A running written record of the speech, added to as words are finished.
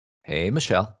Hey,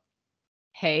 Michelle.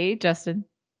 Hey, Justin.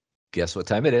 Guess what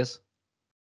time it is?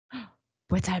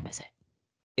 What time is it?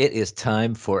 It is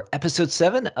time for episode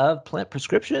 7 of Plant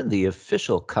Prescription, the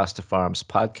official Costa Farms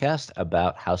podcast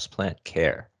about houseplant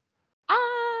care.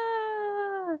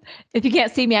 Ah! If you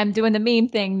can't see me, I'm doing the meme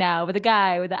thing now with a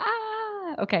guy with a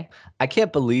ah. Okay. I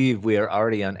can't believe we are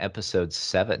already on episode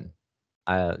 7.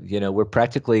 We're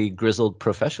practically grizzled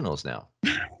professionals now.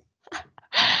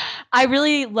 I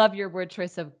really love your word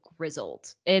choice of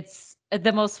grizzled. It's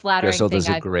the most flattering Grizzled thing is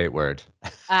a great word.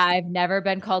 I've never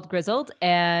been called grizzled,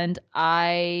 and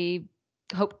I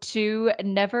hope to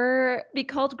never be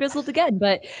called grizzled again.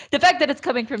 But the fact that it's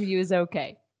coming from you is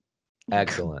okay.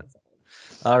 Excellent.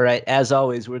 All right. As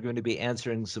always, we're going to be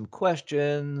answering some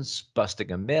questions,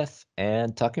 busting a myth,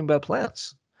 and talking about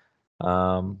plants.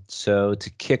 So to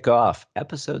kick off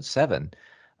episode 7,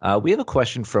 we have a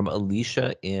question from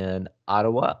Alicia in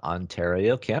Ottawa,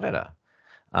 Ontario, Canada.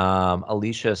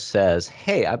 Alicia says,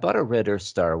 "Hey, I bought a red Earth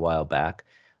Star a while back,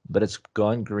 but it's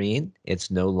gone green. It's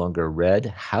no longer red.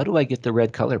 How do I get the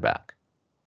red color back?"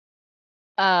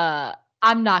 Uh,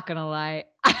 I'm not gonna lie.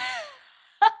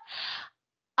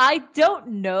 I don't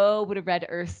know what a red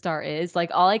Earth star is.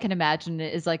 Like all I can imagine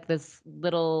is like this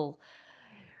little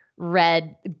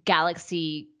red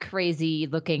galaxy crazy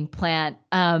looking plant.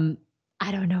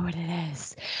 I don't know what it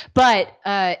is. But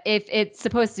if it's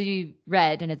supposed to be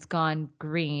red and it's gone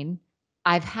green,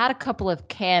 I've had a couple of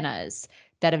cannas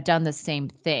that have done the same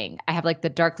thing. I have like the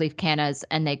dark leaf cannas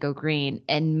and they go green.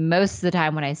 And most of the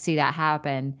time when I see that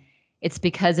happen, it's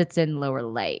because it's in lower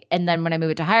light. And then when I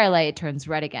move it to higher light, it turns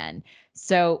red again.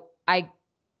 So I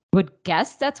would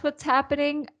guess that's what's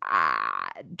happening.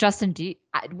 Justin,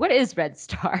 what is Red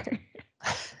Star?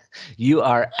 You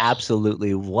are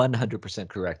absolutely 100%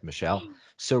 correct, Michelle.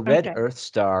 So red Okay. Earth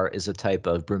Star is a type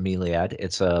of bromeliad.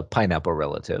 It's a pineapple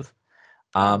relative.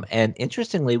 Oh, And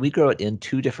interestingly, we grow it in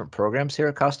 2 different programs here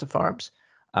at Costa Farms.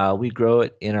 We grow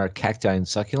it in our cacti and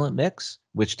succulent mix,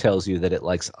 which tells you that it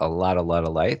likes a lot of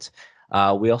light.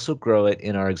 We also grow it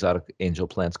in our exotic angel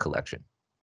plants collection.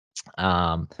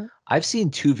 I've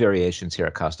seen 2 variations here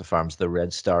at Costa Farms, the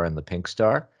red star and the pink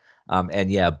star.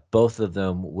 And yeah, both of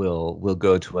them will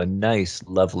go to a nice,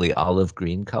 lovely olive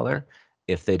green color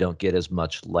if they don't get as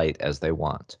much light as they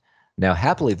want. Now,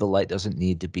 happily, the light doesn't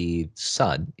need to be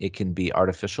sun. It can be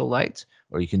artificial light,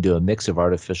 or you can do a mix of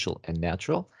artificial and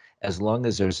natural. As long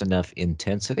as there's enough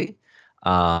intensity,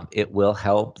 it will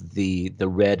help the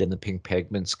red and the pink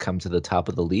pigments come to the top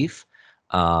of the leaf,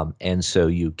 and so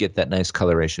you get that nice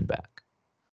coloration back.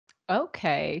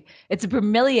 okay. It's a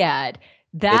bromeliad. It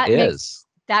That makes is.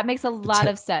 that makes a lot Bota-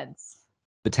 of sense.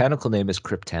 Botanical name is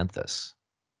Cryptanthus.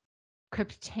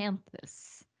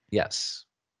 Cryptanthus. Yes,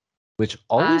 which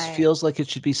always I feels like it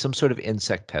should be some sort of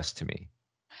insect pest to me.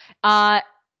 uh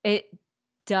it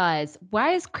does.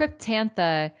 Why is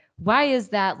Cryptantha? Why is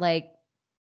that like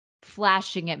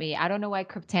flashing at me? I don't know why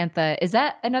Cryptantha. Is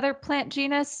that another plant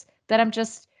genus that I'm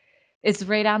just it's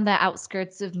right on the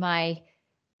outskirts of my,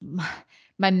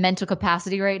 my mental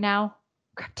capacity right now?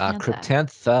 Cryptantha.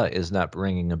 Cryptantha is not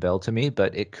ringing a bell to me,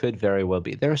 but it could very well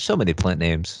be. There are so many plant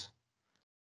names.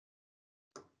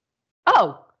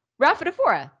 Oh,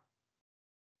 Rhaphidophora.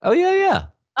 Oh yeah, yeah.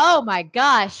 Oh my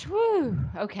gosh. Woo.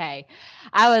 Okay.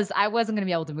 I wasn't gonna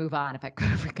be able to move on if I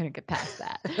couldn't get past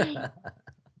that.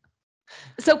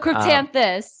 So um,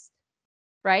 Cryptanthus,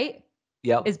 right?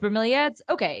 yep, Is bromeliads?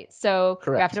 Okay. So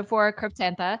correct.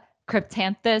 Rhaphidophora,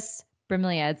 Cryptanthus,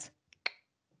 bromeliads.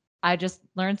 I just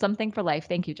learned something for life.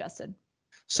 Thank you, Justin.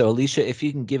 So Alicia, if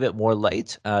you can give it more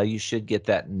light, you should get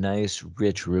that nice,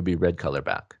 rich ruby red color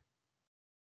back.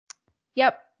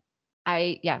 Yep.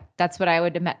 Yeah, that's what I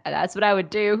would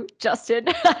do, Justin.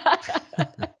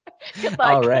 Good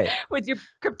All luck right. with your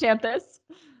Cryptanthus.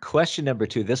 Question number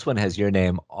 2. This one has your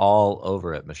name all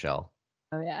over it, Michelle.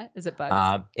 Oh yeah, is it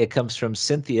bugs? It comes from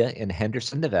Cynthia in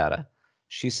Henderson, Nevada.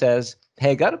 She says,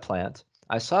 "Hey, got a plant.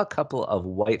 I saw a couple of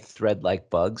white thread-like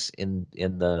bugs in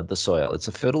the soil. It's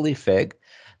a fiddle leaf fig.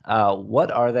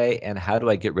 What are they, and how do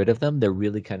I get rid of them? They're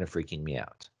really kind of freaking me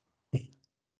out."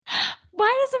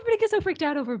 Why does everybody get so freaked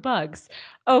out over bugs?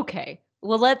 Okay.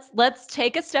 Well, let's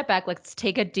take a step back. Let's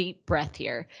take a deep breath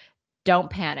here. Don't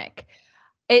panic.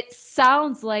 It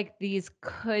sounds like these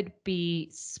could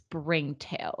be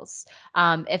springtails.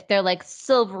 If they're like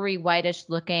silvery whitish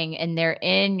looking and they're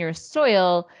in your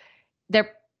soil,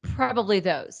 they're probably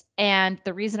those. And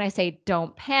the reason I say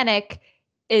don't panic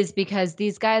is because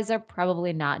these guys are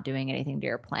probably not doing anything to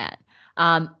your plant.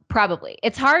 Probably.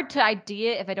 It's hard to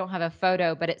idea if I don't have a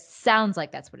photo, but it sounds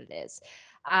like that's what it is.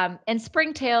 And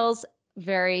springtails,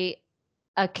 very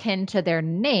akin to their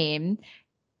name,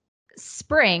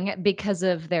 spring because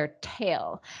of their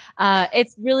tail.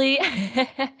 It's really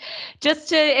just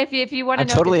to if you want to I'm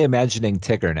know if totally it's imagining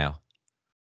Tigger now.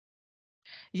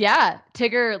 yeah,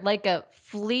 Tigger like a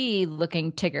flea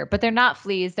looking Tigger, but they're not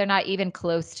fleas. They're not even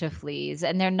close to fleas,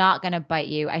 and they're not gonna bite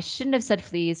you. I shouldn't have said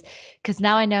fleas because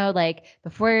now I know like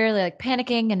before you're like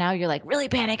panicking and now you're like really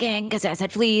panicking because I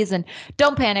said fleas and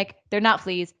don't panic. They're not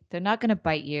fleas. They're not gonna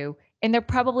bite you. And they're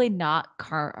probably not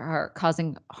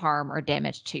causing harm or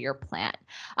damage to your plant.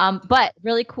 But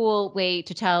really cool way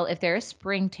to tell if they're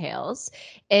springtails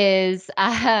is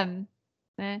eh,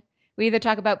 we either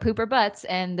talk about poop or butts,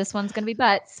 and this one's going to be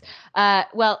butts.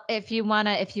 Well, if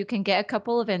you can get a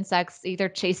couple of insects, either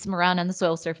chase them around on the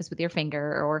soil surface with your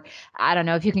finger, or I don't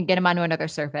know if you can get them onto another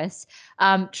surface.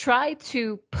 Try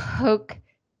to poke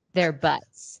their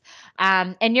butts,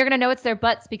 and you're going to know it's their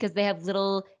butts because they have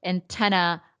little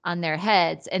antenna on their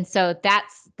heads, and so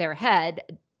that's their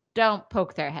head. Don't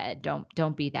poke their head.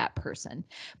 Don't be that person,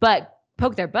 but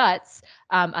poke their butts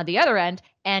on the other end,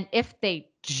 and if they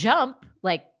jump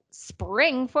like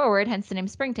spring forward, hence the name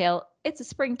springtail, it's a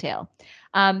springtail.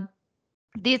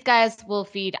 These guys will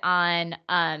feed on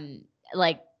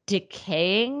like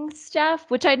decaying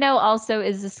stuff, which I know also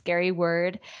is a scary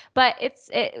word, but it's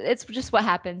just what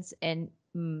happens in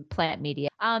plant media.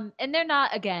 And they're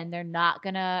not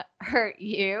gonna hurt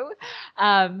you.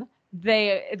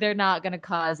 They're not gonna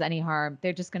cause any harm.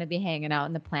 They're just gonna be hanging out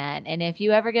in the plant. And if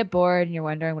you ever get bored and you're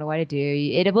wondering what do I do,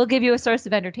 it will give you a source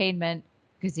of entertainment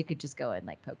because you could just go and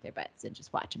like poke their butts and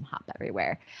just watch them hop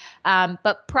everywhere.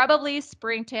 But probably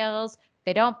springtails,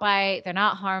 they don't bite, they're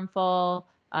not harmful,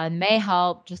 may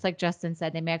help, just like Justin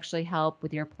said, they may actually help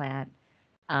with your plant.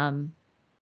 And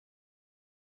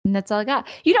that's all I got.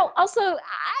 You know, also,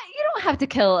 you don't have to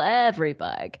kill every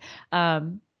bug.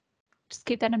 Um, just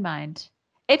keep that in mind.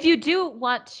 If you do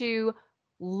want to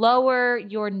lower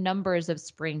your numbers of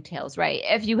springtails, right?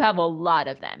 If you have a lot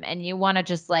of them and you want to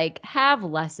just like have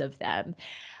less of them,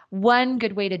 one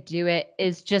good way to do it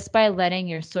is just by letting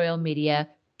your soil media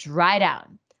dry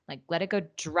down. Like let it go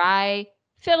dry.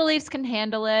 Fiddle leaves can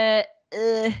handle it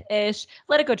ish.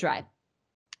 Let it go dry.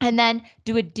 And then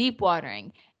do a deep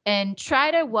watering and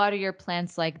try to water your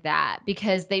plants like that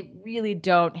because they really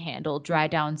don't handle dry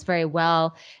downs very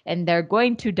well and they're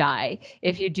going to die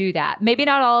if you do that. Maybe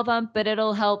not all of them, but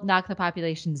it'll help knock the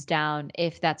populations down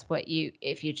if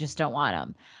you just don't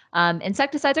want them.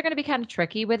 Insecticides are going to be kind of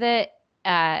tricky with it.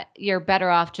 You're better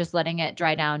off just letting it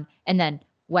dry down and then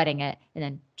wetting it and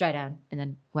then dry down and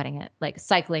then wetting it, like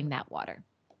cycling that water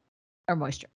or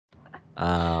moisture.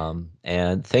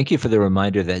 And thank you for the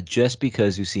reminder that just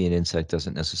because you see an insect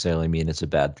doesn't necessarily mean it's a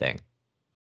bad thing.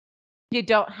 You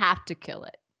don't have to kill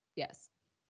it. Yes.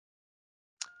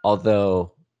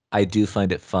 Although I do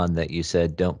find it fun that you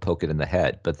said don't poke it in the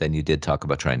head, but then you did talk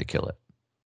about trying to kill it.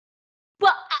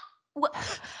 Well,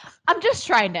 I'm just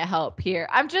trying to help here.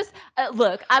 I'm just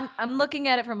look. I'm looking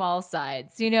at it from all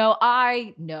sides. You know,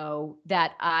 I know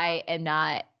that I am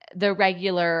not the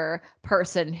regular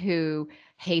person who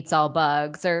hates all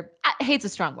bugs or hates a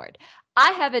strong word.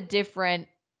 I have a different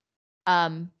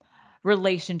um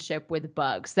relationship with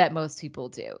bugs that most people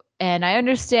do. And I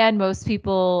understand most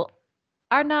people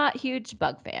are not huge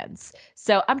bug fans.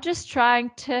 So I'm just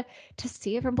trying to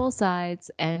see it from both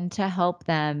sides and to help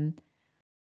them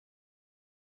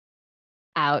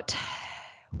out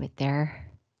with their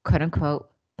quote unquote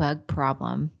bug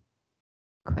problem.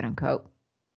 Quote unquote.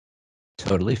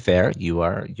 Totally fair. You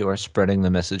are spreading the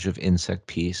message of insect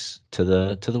peace to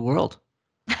the world.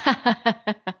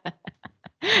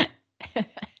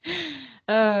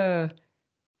 Oh,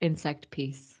 insect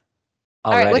peace.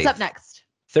 All right, what's Alrighty. up next?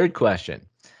 Third question.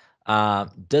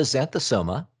 Does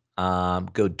Xanthosoma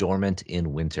go dormant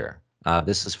in winter?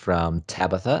 This is from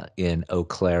Tabitha in Eau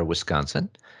Claire, Wisconsin,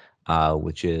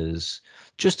 which is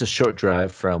just a short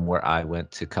drive from where I went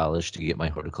to college to get my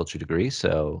horticulture degree.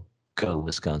 So go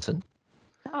Wisconsin.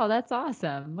 Oh, that's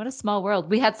awesome. What a small world.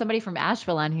 We had somebody from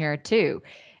Asheville on here too.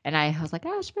 And I was like,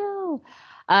 Asheville.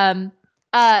 Um,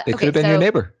 They could okay, have been your so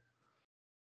neighbor.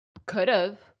 could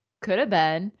have, could have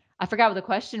been. I forgot what the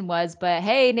question was, but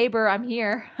hey, neighbor, I'm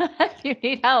here. If you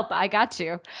need help, I got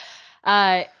you.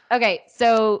 Okay,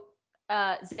 so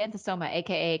Xanthosoma,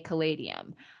 aka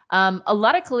Caladium. A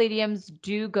lot of Caladiums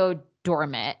do go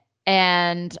dormant,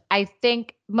 and I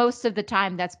think most of the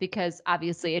time that's because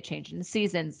obviously a change in the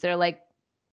seasons. They're like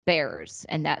bears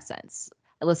in that sense.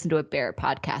 I listened to a bear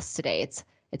podcast today.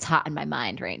 It's hot in my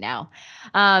mind right now.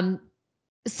 Um,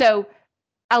 so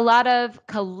a lot of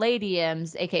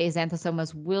caladiums, aka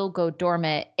xanthosomas, will go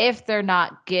dormant if they're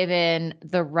not given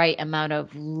the right amount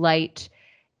of light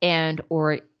and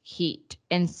or heat.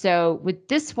 And so with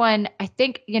this one, I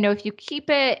think, if you keep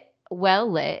it well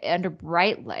lit under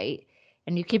bright light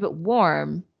and you keep it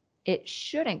warm, it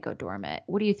shouldn't go dormant.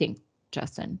 What do you think,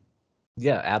 Justin?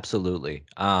 Yeah, absolutely.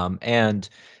 And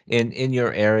in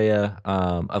your area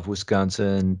of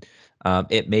Wisconsin,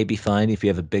 it may be fine if you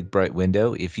have a big bright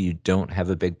window. If you don't have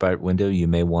a big bright window, you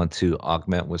may want to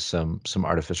augment with some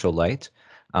artificial light.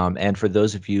 And for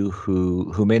those of you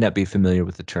who may not be familiar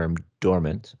with the term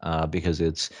dormant, because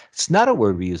it's not a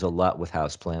word we use a lot with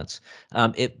houseplants,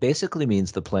 it basically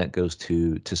means the plant goes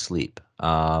to sleep,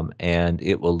 and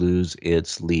it will lose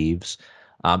its leaves.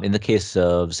 In the case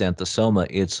of Xanthosoma,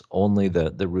 it's only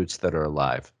the roots that are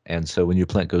alive. And so when your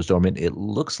plant goes dormant, it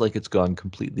looks like it's gone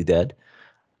completely dead.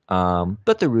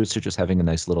 But the roots are just having a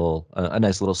nice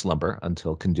little slumber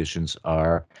until conditions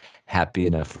are happy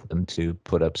enough for them to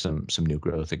put up some new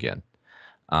growth again.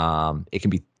 It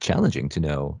can be challenging to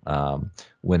know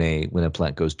when a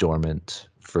plant goes dormant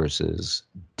versus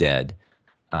dead,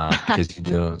 because you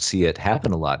don't see it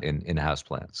happen a lot in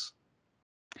houseplants.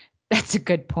 That's a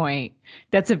good point.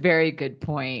 That's a very good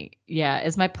point. Yeah.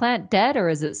 Is my plant dead or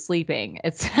is it sleeping?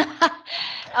 It's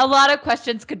a lot of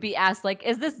questions could be asked, like,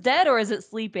 is this dead or is it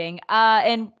sleeping?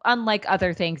 And unlike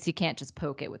other things, you can't just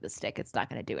poke it with a stick. It's not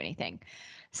going to do anything.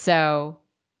 So,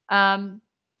 um,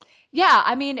 yeah,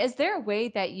 I mean, is there a way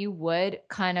that you would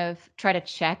kind of try to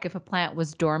check if a plant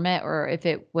was dormant or if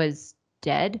it was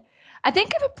dead? I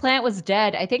think if a plant was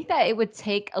dead, I think that it would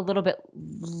take a little bit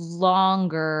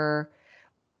longer.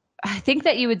 I think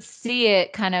that you would see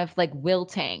it kind of like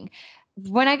wilting.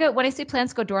 When I see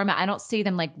plants go dormant, I don't see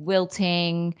them like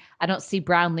wilting. I don't see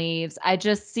brown leaves. I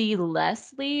just see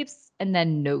less leaves and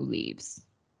then no leaves.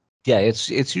 Yeah, it's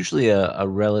usually a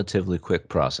relatively quick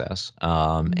process.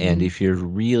 And Mhm. if you're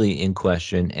really in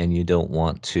question and you don't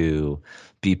want to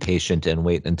be patient and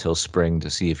wait until spring to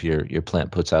see if your plant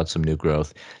puts out some new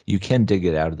growth, you can dig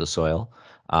it out of the soil.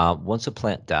 Once a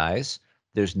plant dies,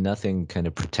 there's nothing kind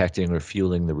of protecting or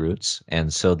fueling the roots,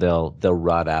 and so they'll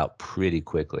rot out pretty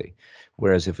quickly.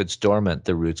 Whereas if it's dormant,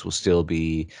 the roots will still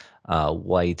be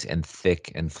white and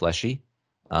thick and fleshy,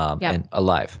 Yep. and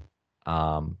alive.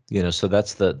 So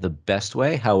that's the best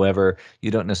way. However,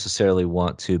 you don't necessarily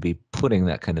want to be putting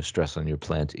that kind of stress on your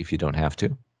plant if you don't have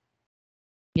to.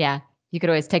 Yeah. You could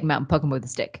always take them out and poke them with a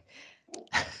stick.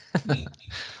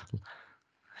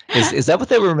 Is that what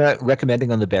they were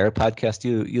recommending on the Bear podcast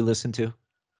you listen to?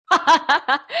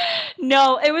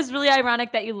 No, it was really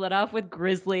ironic that you lit off with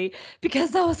grizzly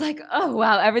because I was like, oh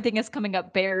wow, everything is coming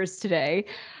up bears today.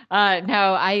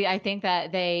 No, I think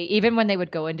that they even when they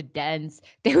would go into dens,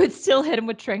 they would still hit them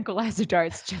with tranquilizer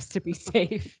darts just to be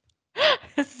safe.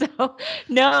 So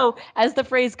no, as the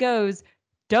phrase goes,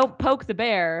 don't poke the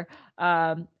bear.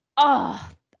 Oh,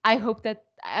 I hope that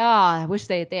I wish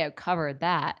they had covered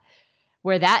that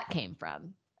where that came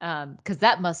from. Because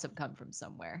that must have come from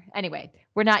somewhere. Anyway,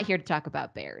 we're not here to talk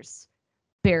about bears.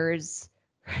 Bears,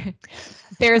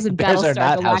 bears in Bears are Battlestar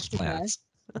not Galactica,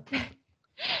 houseplants.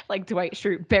 like Dwight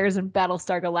Schrute. Bears in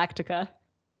Battlestar Galactica.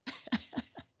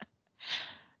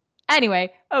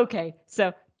 Anyway, okay,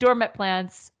 so dormant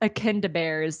plants akin to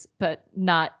bears, but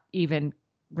not even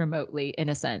remotely in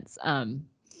a sense. All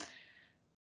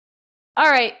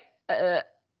right, uh,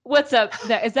 what's up?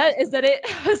 Is that it?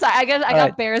 Sorry, I guess I All right,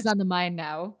 got bears on the mind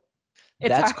now. It's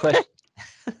that's hard. question.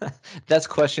 That's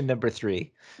question number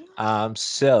three.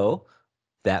 So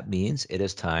that means it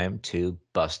is time to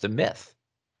bust a myth.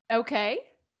 Okay.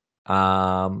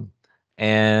 Um,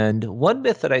 and one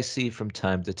myth that I see from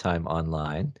time to time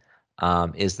online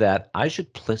is that I should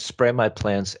spray my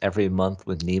plants every month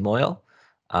with neem oil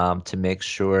to make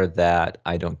sure that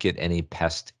I don't get any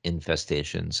pest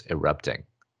infestations erupting.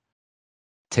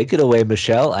 Take it away,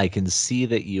 Michelle. I can see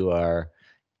that you are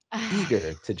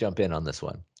eager to jump in on this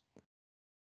one.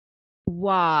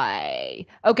 Why?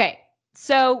 Okay.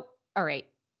 So, all right.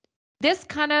 This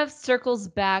kind of circles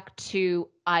back to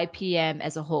IPM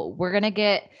as a whole. We're going to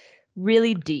get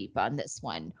really deep on this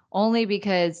one, only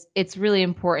because it's really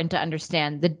important to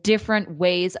understand the different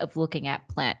ways of looking at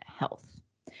plant health.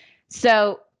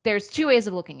 So, there's two ways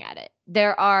of looking at it.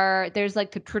 There's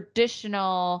like the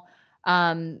traditional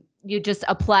you just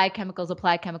apply chemicals,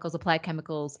 apply chemicals, apply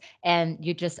chemicals, and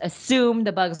you just assume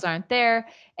the bugs aren't there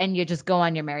and you just go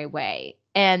on your merry way.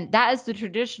 And that is the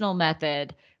traditional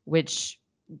method, which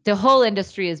the whole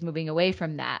industry is moving away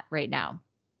from that right now.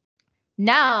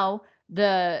 Now,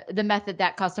 the method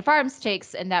that Costa Farms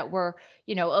takes and that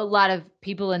a lot of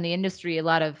people in the industry, a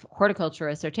lot of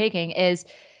horticulturists are taking is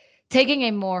taking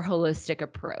a more holistic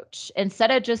approach.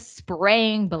 Instead of just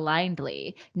spraying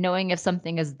blindly, knowing if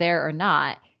something is there or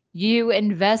not, you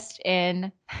invest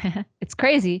in, it's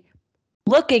crazy,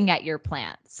 looking at your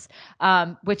plants,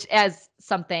 which as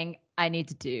something I need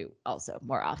to do also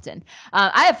more often.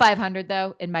 I have 500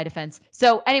 though, in my defense.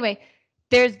 So anyway,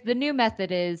 there's the new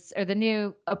method is, or the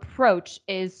new approach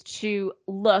is to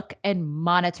look and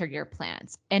monitor your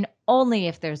plants. And only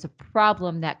if there's a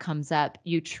problem that comes up,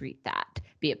 you treat that,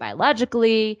 be it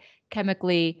biologically,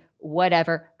 chemically,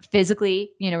 whatever,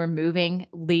 physically, removing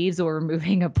leaves or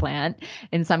removing a plant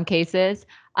in some cases.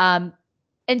 And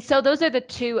so those are the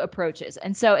two approaches.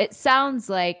 And so it sounds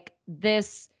like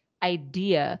this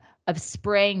idea of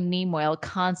spraying neem oil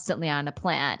constantly on a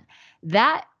plant,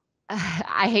 that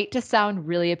I hate to sound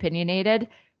really opinionated,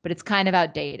 but it's kind of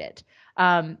outdated,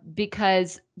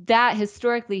 because that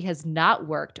historically has not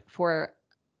worked for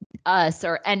us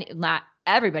or any, not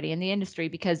everybody in the industry,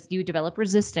 because you develop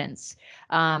resistance.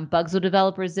 Bugs will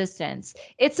develop resistance.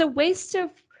 It's a waste of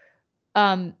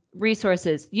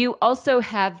resources. You also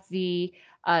have the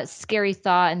scary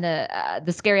thought and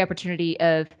the scary opportunity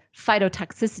of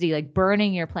phytotoxicity, like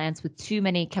burning your plants with too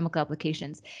many chemical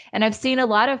applications. And I've seen a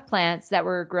lot of plants that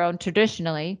were grown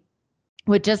traditionally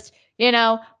with just,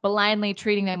 blindly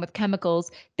treating them with chemicals.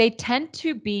 They tend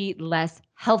to be less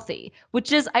healthy,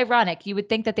 which is ironic. You would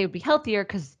think that they would be healthier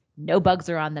because no bugs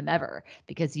are on them ever,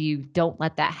 because you don't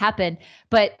let that happen.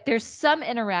 But there's some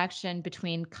interaction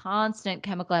between constant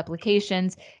chemical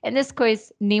applications. In this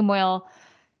case, neem oil,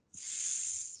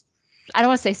 I don't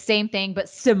want to say same thing, but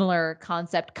similar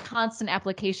concept, constant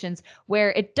applications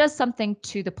where it does something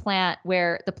to the plant,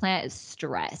 where the plant is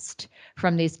stressed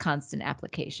from these constant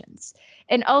applications.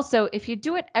 And also, if you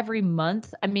do it every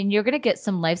month, I mean, you're going to get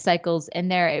some life cycles in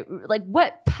there. Like,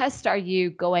 what pest are you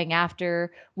going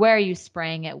after? Where are you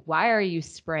spraying it? Why are you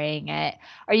spraying it?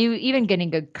 Are you even getting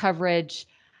good coverage?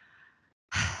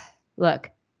 Look,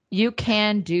 you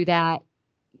can do that.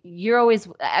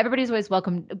 Everybody's always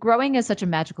welcome. Growing is such a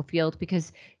magical field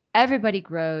because everybody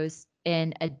grows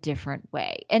in a different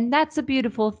way. And that's a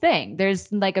beautiful thing.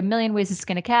 There's like a million ways to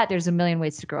skin a cat, there's a million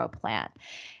ways to grow a plant.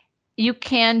 You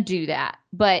can do that,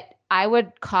 but I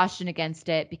would caution against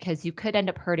it because you could end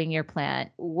up hurting your plant.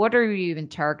 What are you even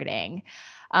targeting?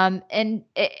 I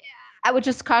would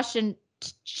just caution,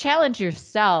 challenge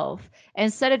yourself.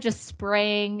 Instead of just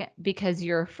spraying because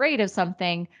you're afraid of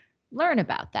something, learn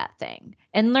about that thing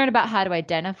and learn about how to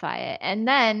identify it. And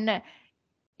then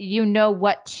you know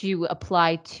what to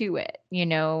apply to it.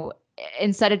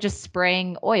 Instead of just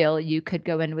spraying oil, you could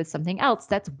go in with something else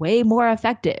that's way more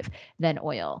effective than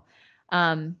oil.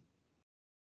 End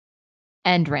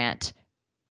rant.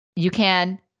 You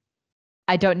can.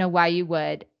 I don't know why you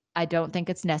would. I don't think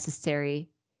it's necessary.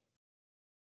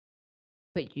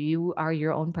 But you are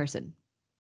your own person.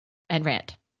 End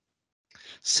rant.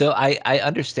 So I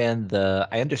understand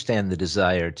the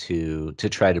desire to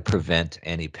try to prevent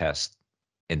any pest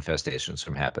infestations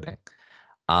from happening.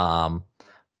 Um,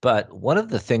 but one of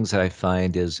the things that I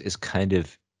find is kind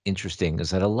of interesting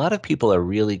is that a lot of people are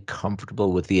really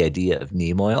comfortable with the idea of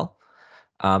neem oil,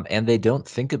 and they don't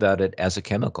think about it as a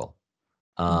chemical.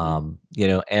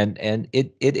 Mm-hmm. And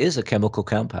it is a chemical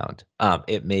compound.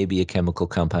 It may be a chemical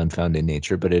compound found in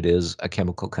nature, but it is a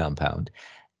chemical compound.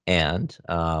 And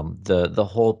the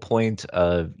whole point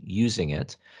of using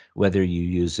it, whether you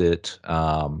use it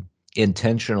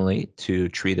intentionally to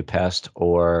treat a pest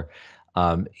or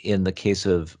in the case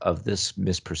of this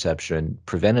misperception,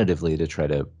 preventatively to try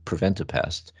to prevent a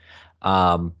pest.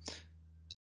 Um,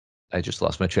 I just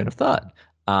lost my train of thought.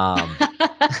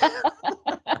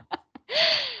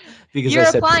 Because I You're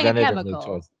said applying a preventatively chemical.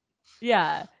 towards.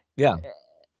 Yeah. Yeah.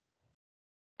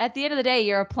 At the end of the day,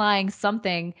 you're applying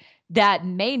something that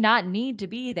may not need to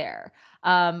be there.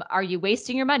 Are you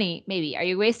wasting your money? Maybe. Are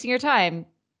you wasting your time?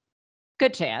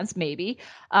 Good chance, maybe.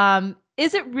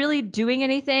 Is it really doing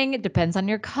anything? It depends on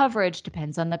your coverage,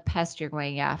 depends on the pest you're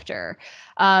going after.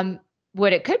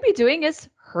 What it could be doing is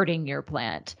hurting your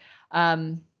plant.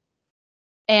 Um,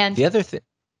 and The other thing.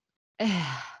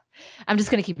 I'm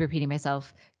just going to keep repeating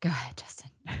myself. Go ahead, Justin.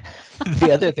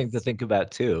 The other thing to think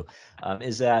about too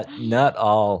is that not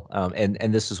all,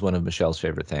 and this is one of Michelle's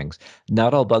favorite things,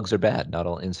 not all bugs are bad, not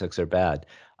all insects are bad.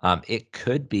 It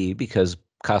could be because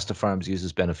Costa Farms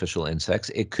uses beneficial insects.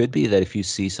 It could be that if you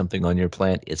see something on your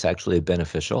plant, it's actually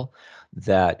beneficial,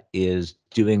 that is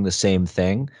doing the same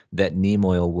thing that neem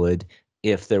oil would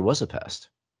if there was a pest.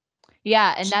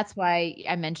 Yeah, and that's why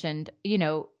I mentioned,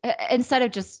 instead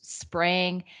of just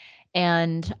spraying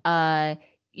and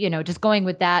just going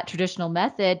with that traditional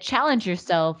method, challenge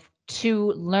yourself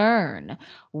to learn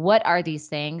what are these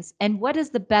things and what is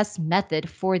the best method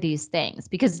for these things,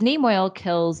 because neem oil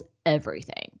kills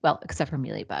everything. Well, except for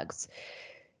mealybugs.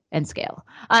 and scale.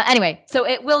 Anyway, so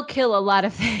it will kill a lot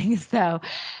of things though.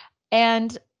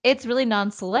 And it's really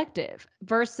non-selective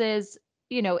versus,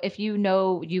 if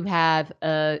you have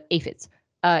aphids,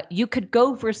 you could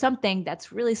go for something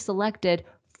that's really selected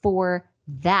for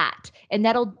that, and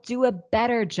that'll do a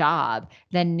better job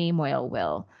than neem oil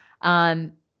will.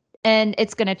 Um, and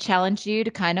it's going to challenge you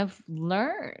to kind of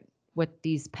learn what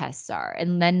these pests are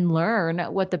and then learn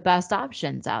what the best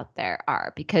options out there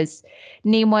are, because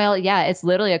neem oil, yeah, it's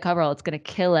literally a coverall. It's going to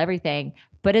kill everything,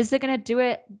 but is it going to do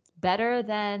it better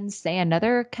than, say,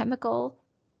 another chemical?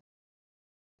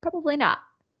 Probably not.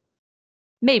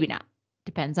 Maybe not.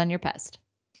 Depends on your pest.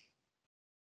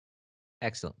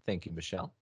 Excellent. Thank you,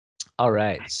 Michelle. All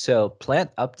right. So plant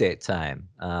update time.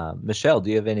 Michelle, do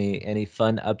you have any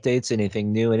fun updates?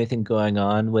 Anything new? Anything going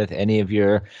on with any of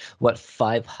your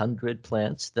 500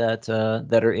 plants that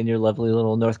are in your lovely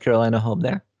little North Carolina home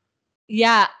there?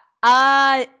 Yeah.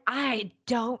 I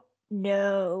don't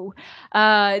know.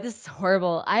 This is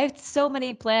horrible. I have so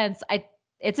many plants.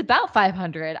 It's about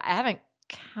 500. I haven't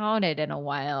counted in a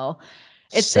while.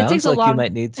 It takes Sounds a like you long.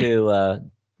 might need to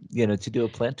to do a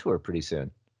plant tour pretty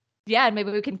soon. Yeah, and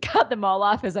maybe we can cut them all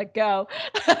off as I go.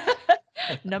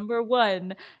 Number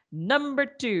one, number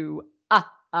two.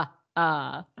 Ah, ah,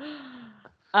 ah.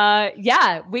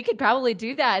 Yeah, we could probably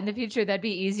do that in the future. That'd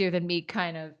be easier than me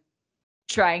kind of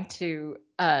trying to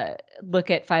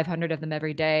look at 500 of them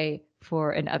every day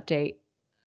for an update.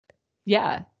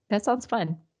 Yeah, that sounds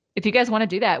fun. If you guys want to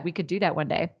do that, we could do that one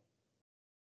day.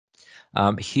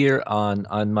 Here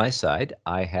on my side,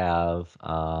 I have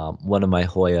one of my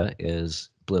Hoya is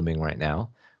blooming right now,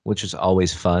 which is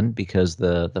always fun because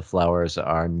the flowers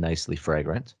are nicely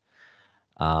fragrant.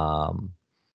 Um,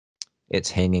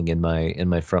 it's hanging in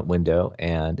my front window,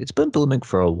 and it's been blooming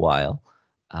for a while.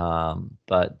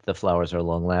 But the flowers are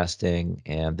long lasting,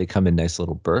 and they come in nice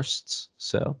little bursts.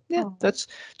 So yeah, Oh. that's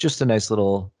just a nice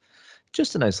little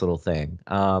thing.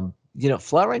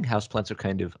 Flowering houseplants are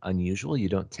kind of unusual. You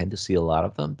don't tend to see a lot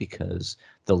of them because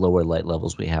the lower light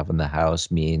levels we have in the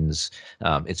house means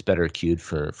it's better cued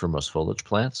for most foliage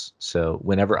plants. So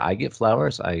whenever I get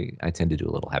flowers, I tend to do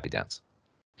a little happy dance.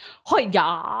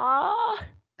 Hoya!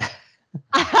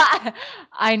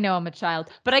 I know I'm a child,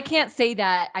 but I can't say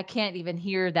that. I can't even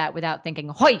hear that without thinking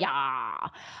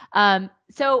Hoya.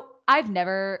 So I've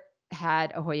never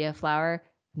had a Hoya flower.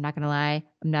 I'm not gonna lie,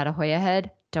 I'm not a Hoya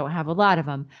head. Don't have a lot of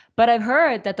them, but I've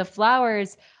heard that the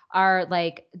flowers are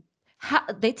like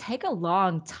they take a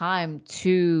long time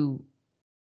to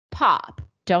pop,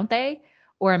 don't they?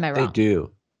 Or am I They wrong?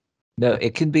 do. No,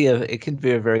 it can be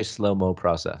a very slow-mo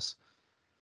process,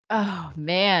 Oh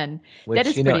man, that which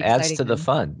is pretty adds exciting to the then.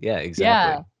 fun. Yeah, Yeah,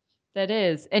 exactly. that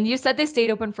is. And you said they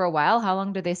stayed open for a while. How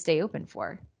long do they stay open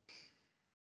for?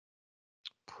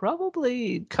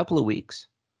 Probably a couple of weeks,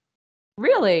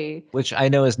 Really? which I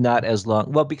know is not as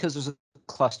long. Well, because there's a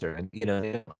cluster and they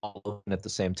don't all open at the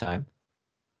same time.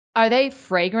 Are they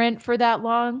fragrant for that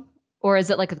long? Or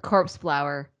is it like a corpse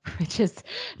flower, which is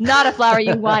not a flower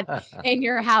you want in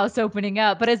your house opening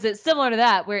up? But is it similar to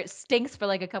that where it stinks for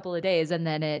like a couple of days and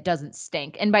then it doesn't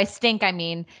stink? And by stink, I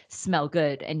mean smell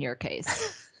good in your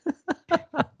case.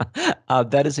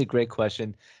 That is a great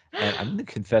question. And I'm going to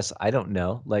confess, I don't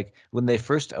know. Like when they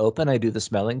first open, I do the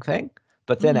smelling thing.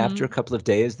 But then after a Hmm. couple of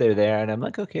days, they're there, and I'm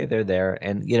like, okay, they're there.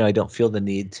 And, I don't feel the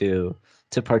need to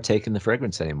partake in the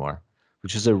fragrance anymore,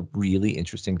 which is a really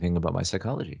interesting thing about my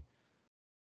psychology.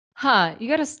 Huh. You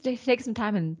got to take some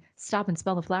time and stop and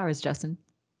smell the flowers, Justin.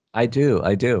 I do.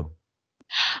 I do.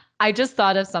 I just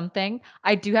thought of something.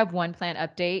 I do have one plant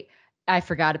update I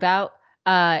forgot about.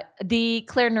 The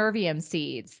clarinervium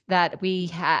seeds that we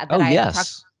had that Oh, I talked yes.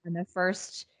 about in the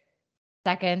first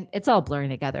second. It's all blurring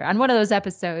together. On one of those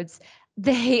episodes,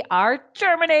 they are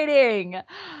germinating.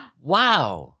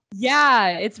 Wow.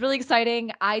 Yeah, it's really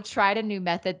exciting. I tried a new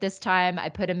method this time. I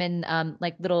put them in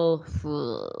like little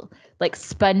like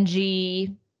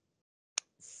spongy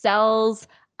cells.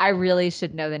 I really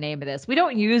should know the name of this. We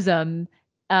don't use them.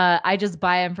 I just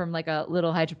buy them from like a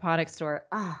little hydroponic store.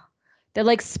 Ah, they're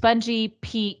like spongy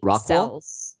peat Rockwool?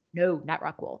 cells. No, not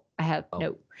Rockwool. I have Oh.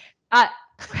 no. Uh,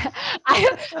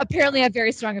 apparently have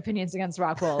very strong opinions against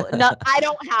Rockwool. No, I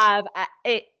don't have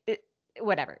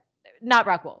whatever. Not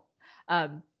Rockwool.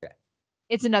 Um, Okay.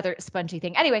 it's another spongy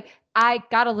thing. Anyway, I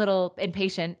got a little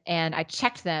impatient and I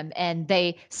checked them and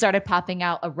they started popping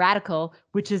out a radical,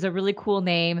 which is a really cool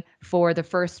name for the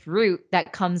first root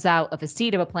that comes out of a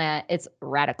seed of a plant. It's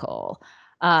radical.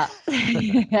 And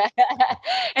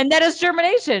that is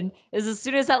germination. Is as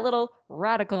soon as that little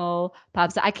radical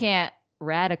pops out, I can't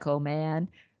radical man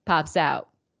pops out.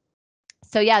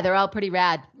 So yeah, they're all pretty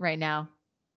rad right now.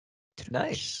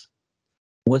 Nice.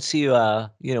 Once you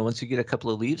once you get a couple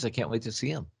of leaves, I can't wait to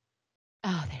see them.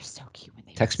 Oh, they're so cute when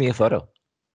they Text first me a come out. photo.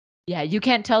 Yeah, you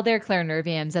can't tell they're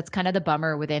clarinerviums. That's kind of the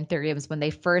bummer with anthuriums when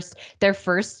their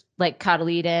first like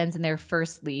cotyledons and their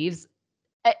first leaves.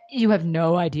 You have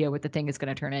no idea what the thing is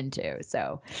going to turn into.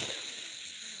 So,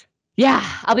 yeah,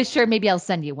 I'll be sure. Maybe I'll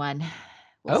send you one.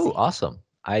 We'll Oh, see. awesome.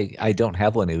 I don't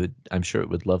have one. I'm sure it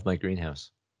would love my greenhouse.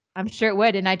 I'm sure it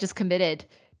would, and I just committed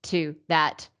to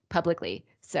that publicly.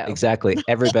 So Exactly.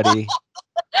 Everybody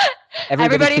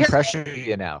everybody can heard pressure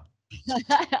you now.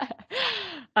 it.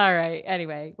 All right.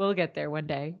 Anyway, we'll get there one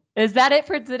day. Is that it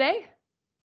for today?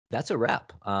 That's a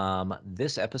wrap.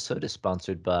 This episode is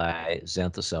sponsored by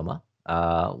Xanthosoma.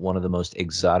 One of the most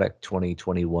exotic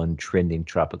 2021 trending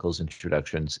tropicals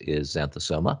introductions is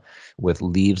Xanthosoma, with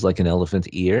leaves like an elephant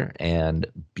ear and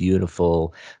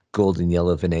beautiful golden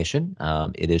yellow venation.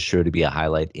 It is sure to be a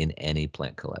highlight in any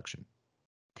plant collection.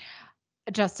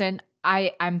 Justin,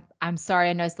 I'm sorry.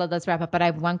 I know I said let's wrap up, but I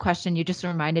have one question. You just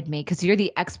reminded me because you're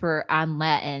the expert on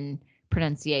Latin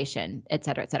pronunciation, et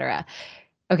cetera, et cetera.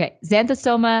 Okay,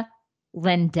 Xanthosoma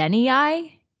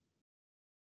lindenii.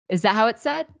 Is that how it's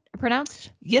said,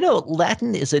 pronounced?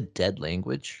 Latin is a dead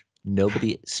language.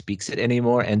 Nobody speaks it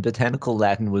anymore, and botanical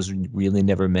Latin was really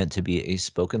never meant to be a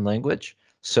spoken language.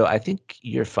 So I think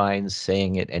you're fine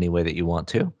saying it any way that you want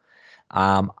to.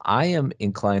 I am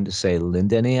inclined to say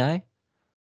lindenii.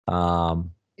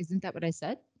 Isn't that what I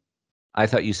said? I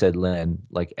thought you said Lin,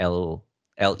 like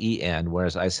Len,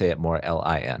 whereas I say it more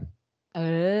Lin.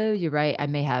 Oh, you're right. I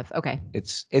may have. Okay.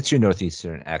 It's your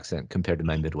northeastern accent compared to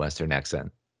my midwestern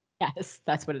accent. Yes,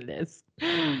 that's what it is.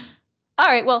 All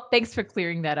right. Well, thanks for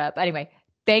clearing that up. Anyway,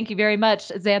 thank you very much,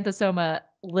 Xanthosoma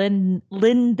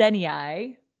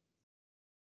lindenii.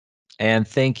 And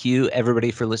thank you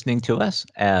everybody for listening to us.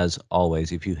 As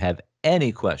always, if you have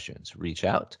any questions, reach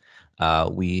out.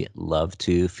 We love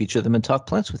to feature them and talk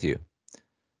plants with you.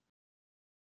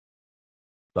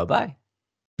 Bye-bye.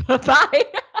 Bye.